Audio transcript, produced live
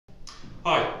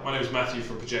Hi, my name is Matthew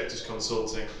from Projectors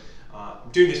Consulting.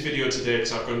 I'm doing this video today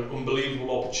because I've got an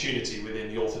unbelievable opportunity within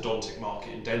the orthodontic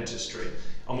market in dentistry.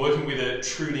 I'm working with a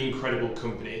truly incredible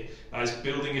company that is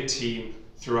building a team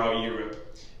throughout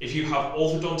Europe. If you have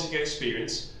orthodontic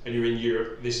experience and you're in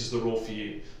Europe, this is the role for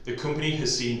you. The company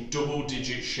has seen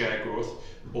double-digit share growth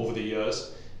over the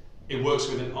years. It works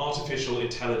with an artificial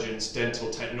intelligence dental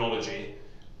technology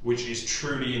which is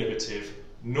truly innovative.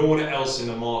 No one else in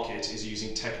the market is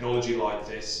using technology like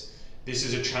this. This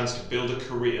is a chance to build a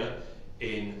career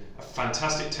in a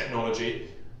fantastic technology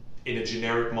in a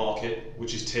generic market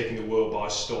which is taking the world by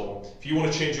storm. If you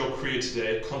want to change your career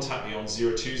today, contact me on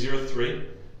 0203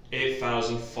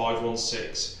 8000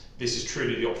 516. This is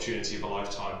truly the opportunity of a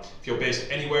lifetime. If you're based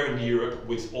anywhere in Europe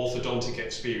with orthodontic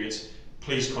experience,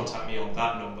 please contact me on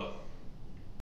that number.